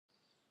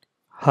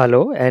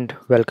Hello and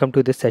welcome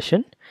to this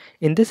session.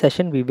 In this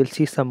session, we will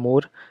see some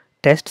more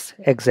tests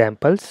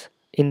examples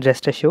in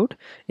rest assured.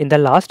 In the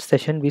last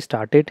session, we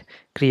started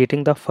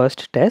creating the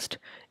first test.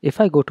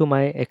 If I go to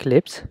my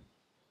Eclipse,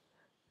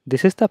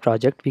 this is the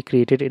project we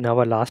created in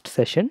our last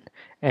session.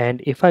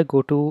 And if I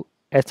go to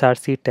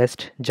src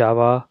test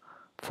java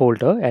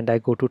folder and I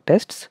go to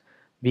tests,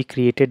 we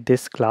created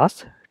this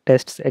class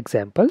tests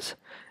examples.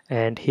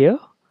 And here,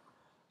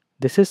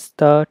 this is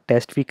the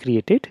test we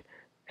created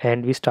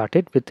and we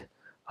started with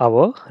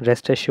our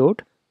rest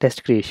assured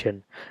test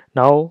creation.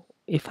 Now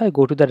if I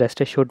go to the rest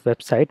assured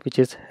website, which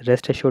is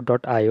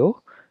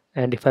restassured.io,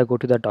 and if I go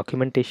to the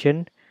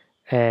documentation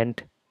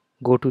and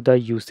go to the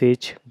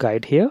usage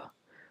guide, here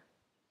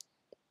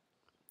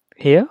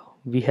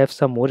we have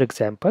some more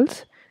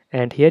examples,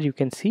 and here you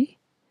can see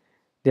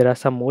there are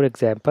some more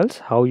examples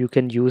how you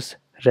can use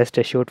rest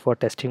assured for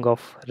testing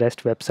of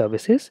REST web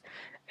services.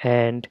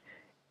 And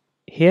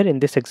here in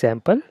this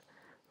example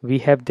we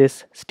have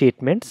this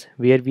statements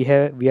where we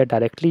are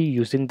directly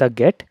using the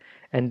get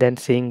and then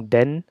saying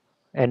then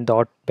and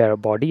dot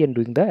body and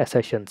doing the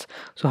assertions.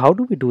 So how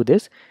do we do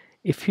this?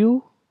 If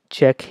you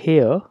check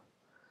here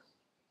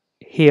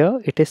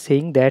it is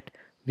saying that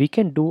we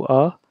can do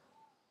a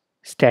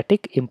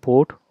static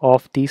import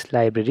of these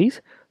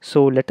libraries.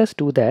 So let us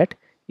do that.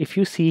 If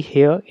you see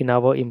here in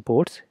our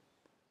imports,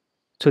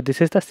 so this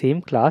is the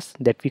same class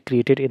that we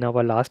created in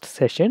our last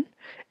session,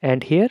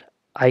 and here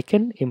I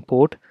can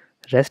import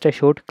rest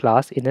assured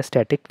class in a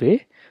static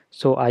way.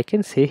 So I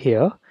can say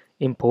here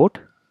import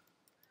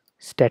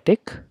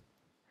static,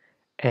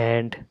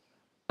 and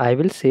I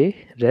will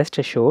say rest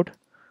assured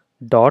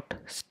dot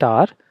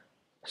star.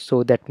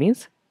 So that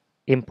means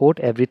import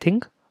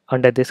everything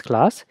under this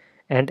class,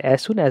 and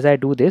as soon as I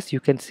do this,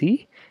 you can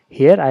see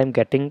here I am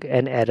getting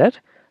an error.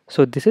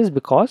 So this is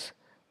because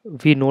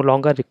we no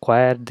longer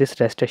require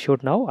this rest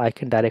assured. Now I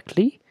can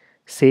directly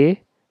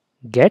say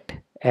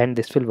get and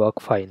this will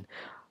work fine.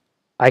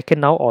 I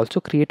can now also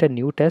create a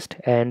new test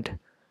and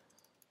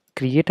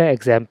create an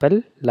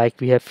example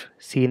like we have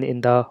seen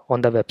in the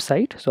on the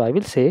website. So I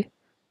will say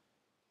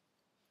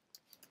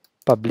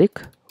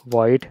public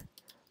void,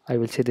 I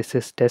will say this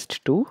is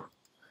test2,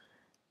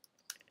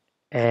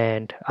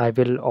 and I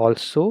will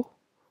also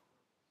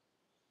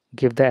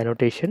give the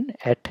annotation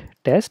at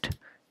test,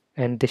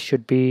 and this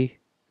should be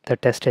the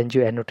test ng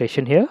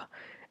annotation here.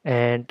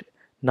 And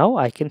now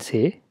I can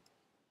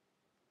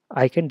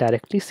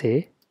directly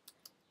say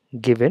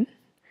given,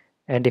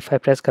 and if I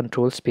press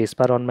Ctrl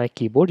spacebar on my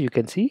keyboard, you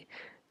can see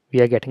we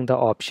are getting the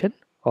option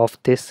of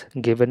this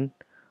given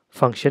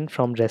function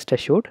from rest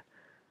assured.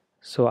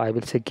 So I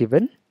will say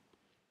given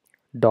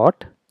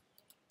dot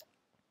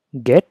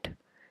get,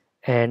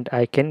 and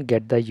I can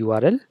get the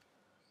URL.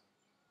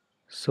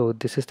 So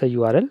this is the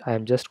URL. I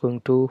am just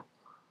going to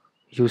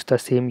use the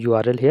same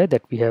URL here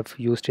that we have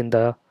used in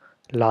the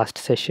last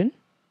session.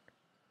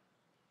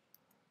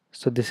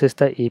 So this is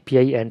the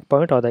API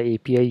endpoint or the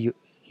API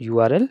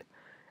URL,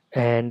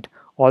 and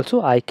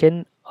also I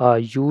can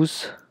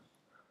use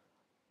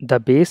the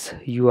base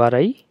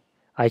URI.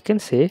 I can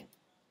say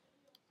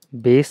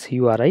base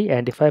URI,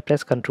 and if I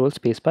press Ctrl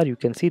spacebar, you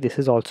can see this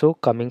is also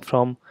coming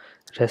from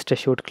rest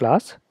assured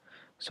class.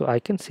 So I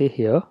can say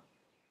here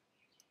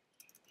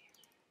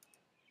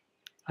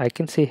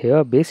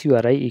base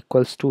URI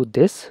equals to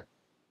this,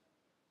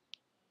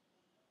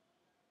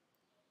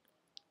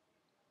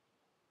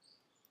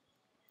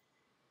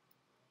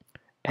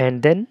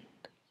 and then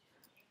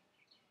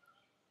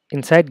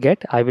inside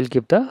get I will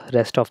give the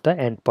rest of the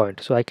endpoint.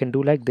 So I can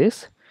do like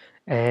this,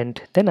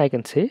 and then I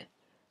can say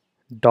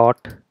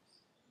dot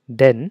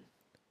then,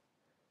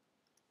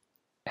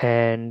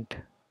 and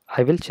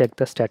I will check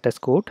the status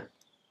code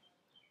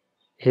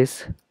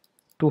is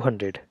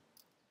 200.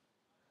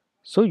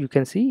 So you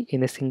can see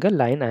in a single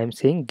line I am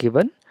saying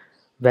given,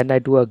 when I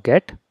do a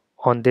get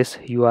on this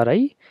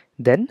URI,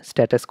 then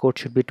status code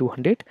should be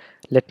 200.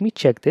 Let me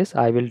check this.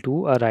 I will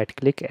do a right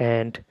click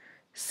and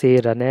say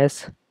run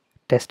as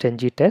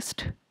testng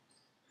test,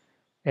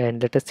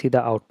 and let us see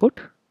the output.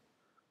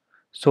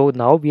 So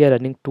now we are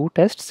running two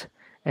tests,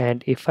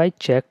 and if I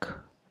check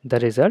the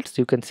results,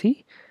 you can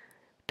see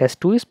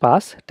test 2 is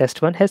pass,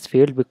 test 1 has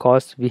failed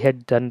because we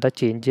had done the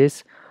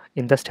changes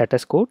in the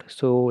status code.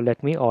 So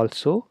let me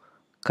also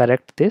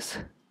correct this.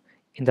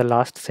 In the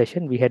last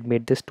session we had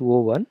made this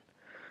 201,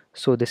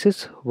 so this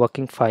is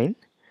working fine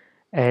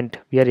and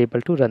we are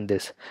able to run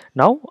this.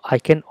 Now I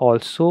can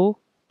also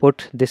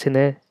put this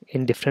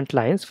in different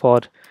lines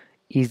for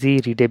easy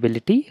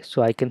readability.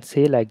 So I can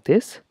say like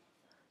this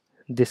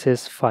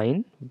is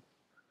fine.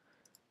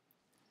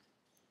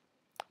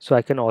 So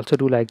I can also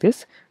do like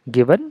this,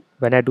 given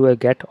when I do a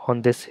get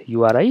on this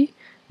URI,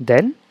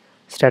 then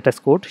status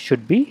code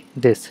should be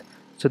this.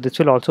 So this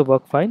will also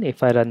work fine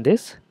if I run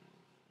this,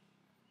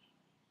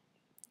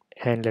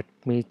 and let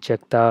me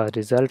check the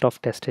result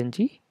of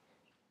testng,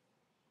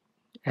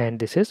 and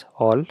this is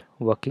all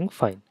working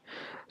fine.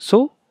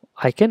 So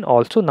I can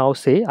also now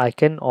say I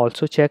can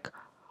also check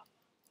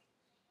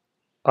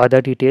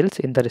other details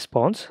in the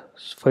response.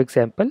 For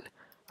example,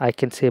 I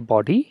can say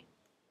body,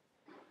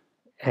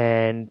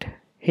 and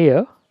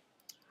here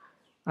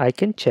I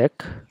can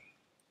check.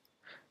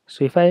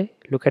 So if I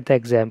look at the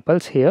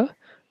examples here,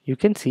 you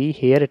can see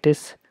here it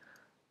is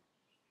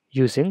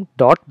using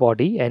dot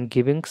body and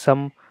giving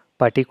some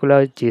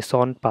particular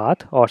JSON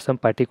path or some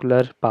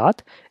particular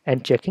path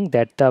and checking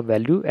that the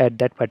value at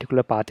that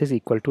particular path is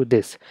equal to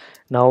this.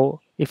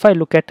 Now if I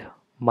look at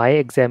my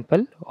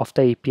example of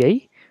the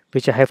API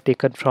which I have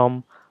taken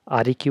from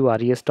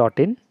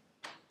reqres.in,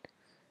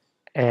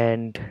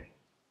 and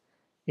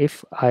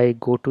if I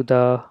go to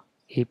the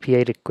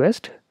API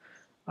request,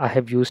 I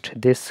have used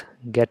this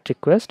get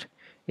request.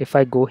 If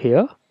I go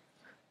here,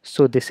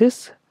 so this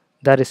is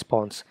the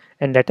response,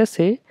 and let us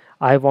say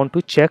I want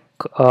to check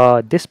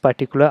this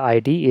particular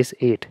ID is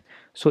 8.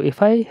 So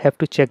if I have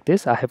to check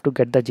this, I have to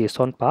get the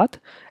JSON path,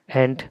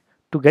 and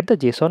to get the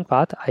JSON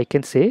path I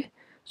can say,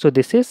 so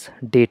this is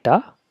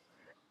data,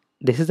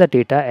 this is the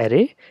data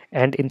array,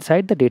 and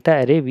inside the data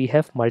array we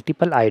have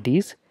multiple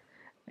IDs,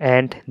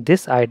 and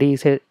this ID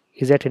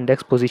is at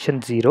index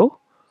position 0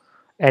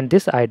 and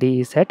this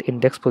ID is at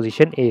index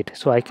position 8.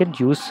 So I can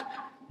use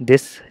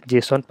this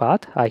JSON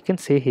path. I can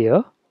say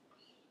here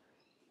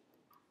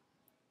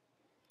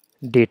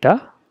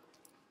data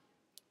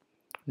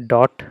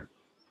dot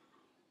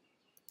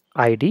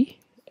ID,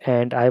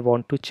 and I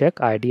want to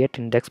check ID at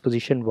index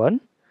position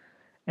 1,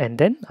 and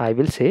then I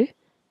will say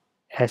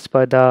as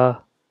per the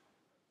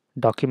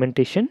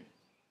documentation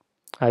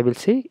I will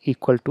say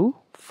equal to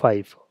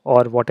 5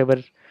 or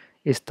whatever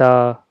is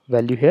the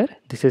value here.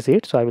 This is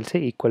 8, so I will say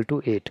equal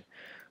to 8.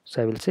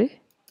 So I will say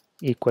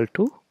equal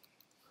to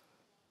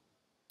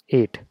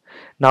 8.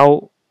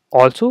 Now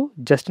also,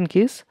 just in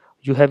case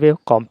you have a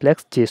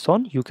complex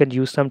JSON, you can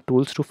use some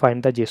tools to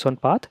find the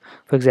JSON path.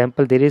 For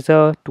example, there is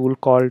a tool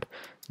called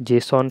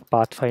JSON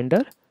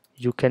pathfinder.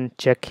 You can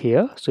check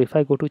here. So if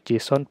I go to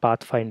JSON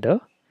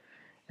pathfinder,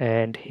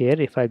 and here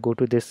if I go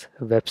to this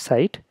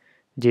website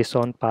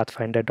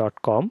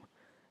jsonpathfinder.com,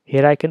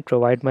 here I can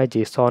provide my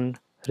JSON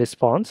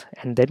response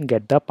and then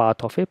get the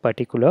path of a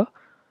particular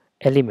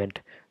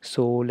element.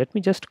 So let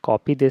me just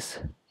copy this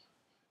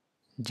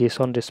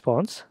JSON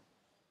response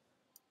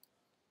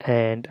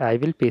and I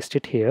will paste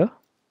it here,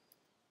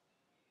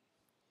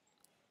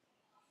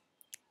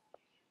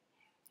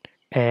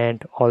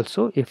 and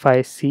also if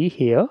I see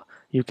here,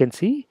 you can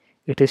see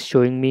it is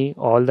showing me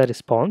all the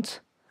response,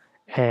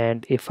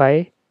 and if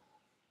I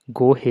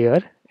go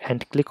here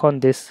and click on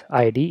this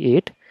ID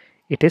 8,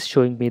 it is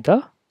showing me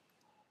the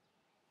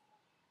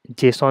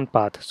JSON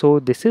path. So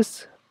this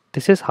is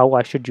how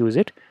I should use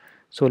it.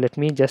 So let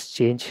me just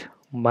change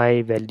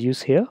my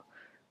values here.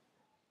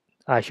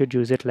 I should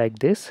use it like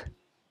this: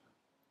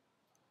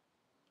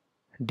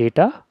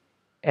 data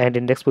and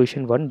index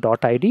position 1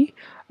 dot id,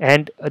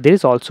 and there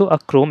is also a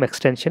Chrome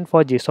extension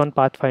for JSON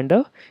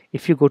pathfinder.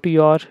 If you go to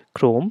your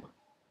Chrome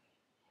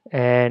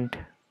and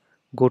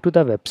go to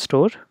the web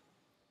store,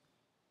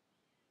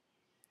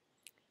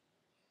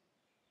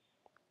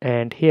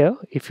 and here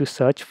if you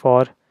search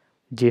for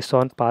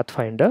JSON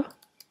pathfinder,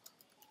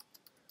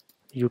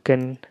 you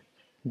can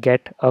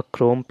get a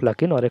Chrome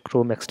plugin or a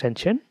Chrome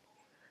extension,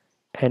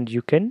 and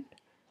you can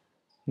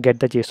get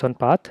the JSON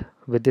path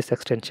with this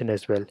extension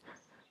as well.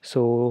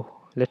 So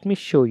let me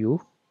show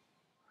you.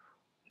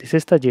 This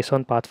is the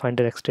JSON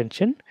pathfinder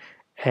extension,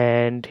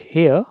 and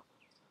here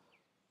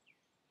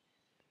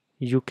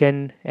you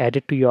can add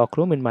it to your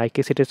Chrome. In my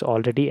case it is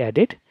already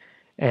added,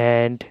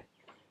 and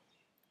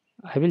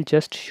I will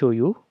just show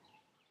you.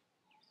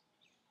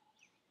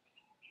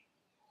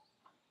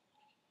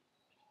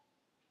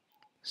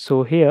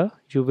 So here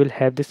you will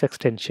have this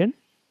extension.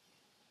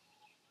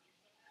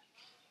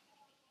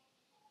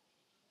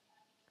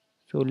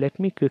 So let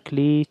me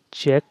quickly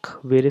check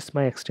where is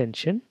my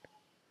extension.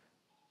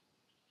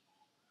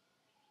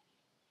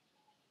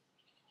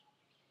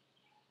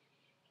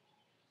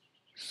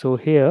 So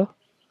here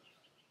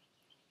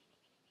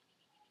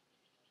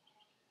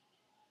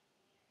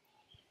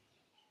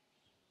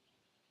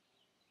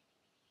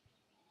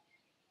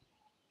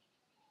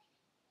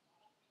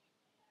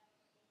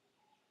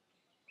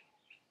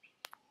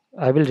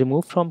I will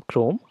remove from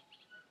Chrome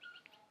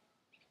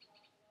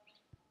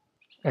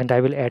and I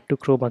will add to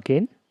Chrome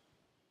again.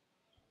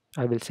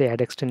 I will say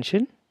add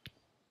extension,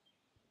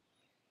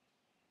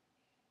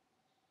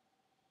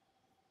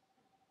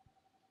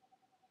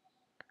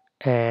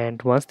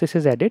 and once this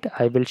is added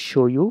I will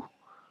show you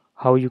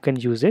how you can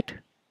use it.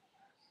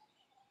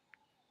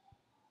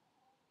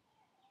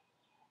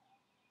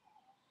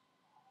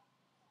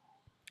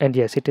 And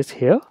yes, it is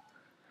here.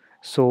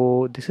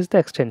 So this is the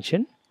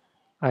extension.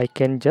 I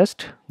can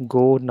just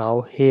go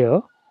now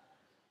here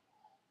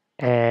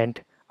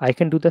and I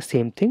can do the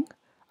same thing.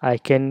 I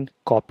can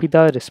copy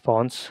the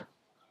response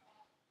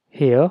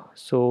here.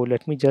 So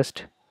let me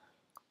just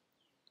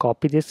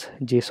copy this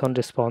JSON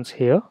response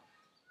here,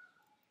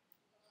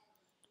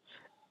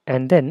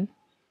 and then,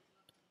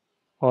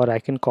 or I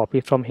can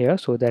copy from here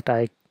so that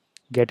I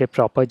get a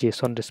proper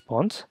JSON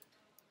response,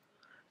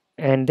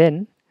 and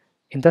then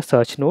in the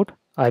search node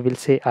I will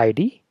say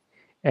ID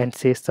and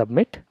say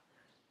submit,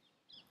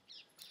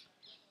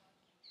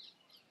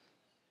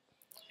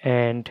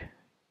 and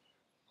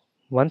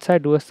once I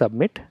do a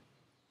submit,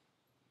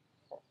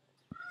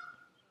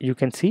 you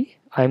can see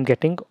I'm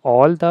getting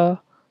all the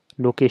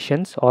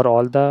locations or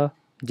all the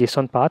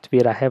JSON path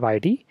where I have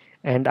ID,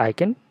 and I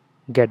can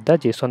get the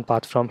JSON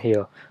path from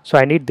here. So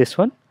I need this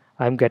one.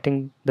 I'm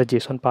getting the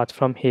JSON path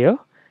from here,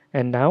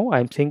 and now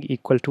I'm saying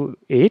equal to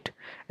 8,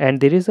 and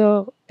there is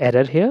a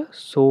error here.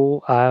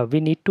 So we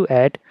need to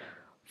add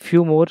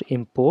few more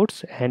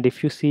imports, and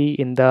if you see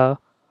in the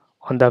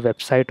on the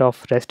website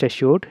of rest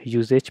assured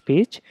usage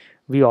page,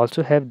 we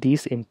also have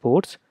these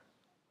imports.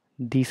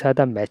 These are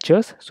the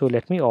matchers, so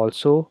let me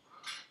also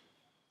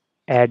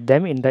add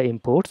them in the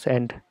imports,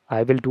 and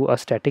I will do a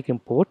static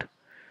import.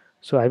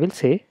 So I will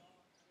say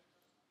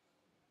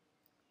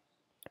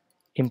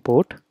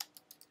import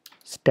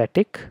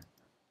static,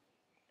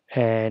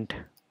 and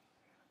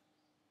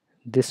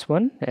this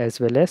one as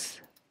well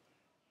as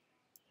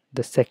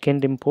the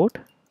second import,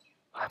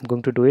 I'm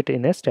going to do it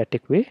in a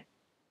static way,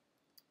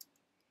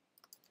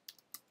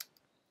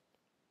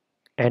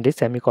 and a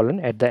semicolon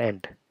at the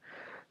end.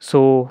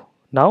 So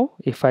now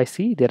if I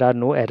see there are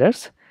no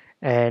errors,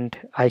 and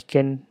I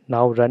can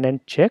now run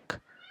and check.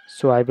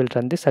 So I will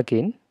run this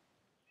again,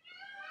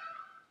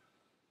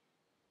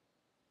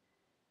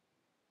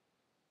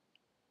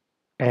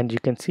 and you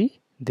can see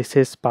this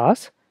is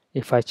pass.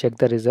 If I check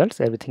the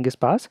results, everything is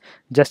pass.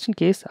 Just in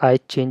case I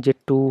change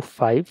it to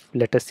 5,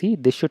 let us see,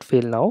 this should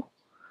fail now.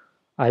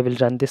 I will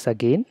run this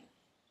again,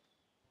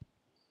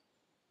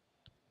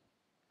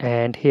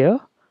 and here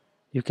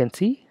you can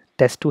see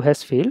test 2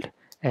 has failed,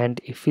 and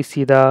if we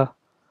see the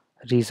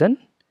reason,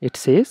 it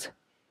says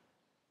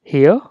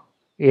here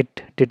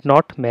it did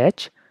not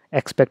match,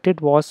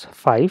 expected was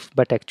 5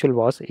 but actual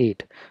was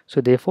 8, so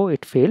therefore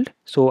it failed.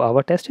 So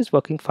our test is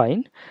working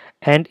fine,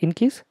 and in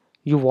case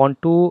you want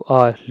to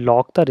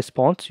log the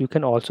response, you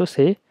can also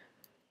say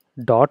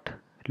dot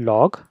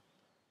log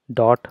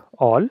dot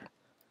all.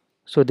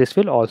 So this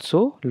will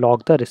also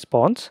log the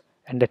response,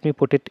 and let me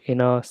put it in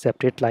a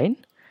separate line,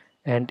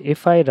 and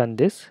if I run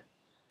this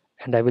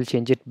and I will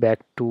change it back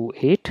to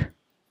 8,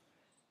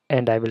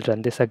 and I will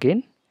run this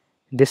again,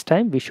 this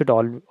time we should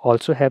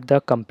also have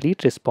the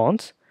complete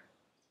response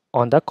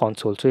on the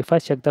console. So if I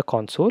check the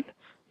console,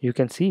 you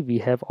can see we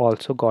have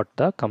also got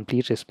the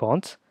complete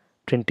response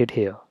printed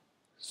here.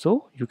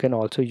 So you can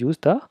also use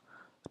the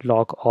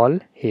log all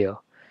here.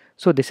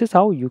 So this is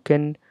how you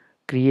can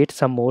create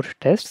some more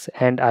tests,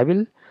 and I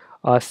will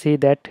say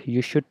that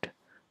you should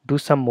do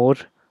some more,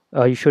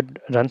 you should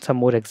run some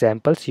more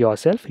examples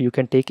yourself. You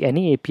can take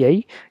any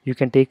API, you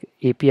can take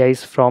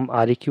APIs from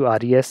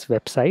REQRES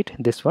website,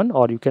 this one,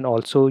 or you can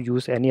also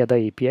use any other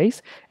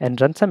APIs and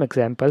run some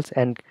examples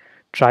and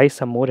try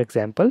some more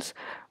examples.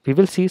 We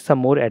will see some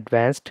more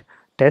advanced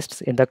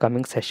tests in the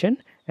coming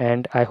session,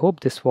 and I hope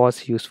this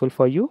was useful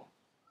for you.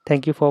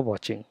 Thank you for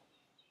watching.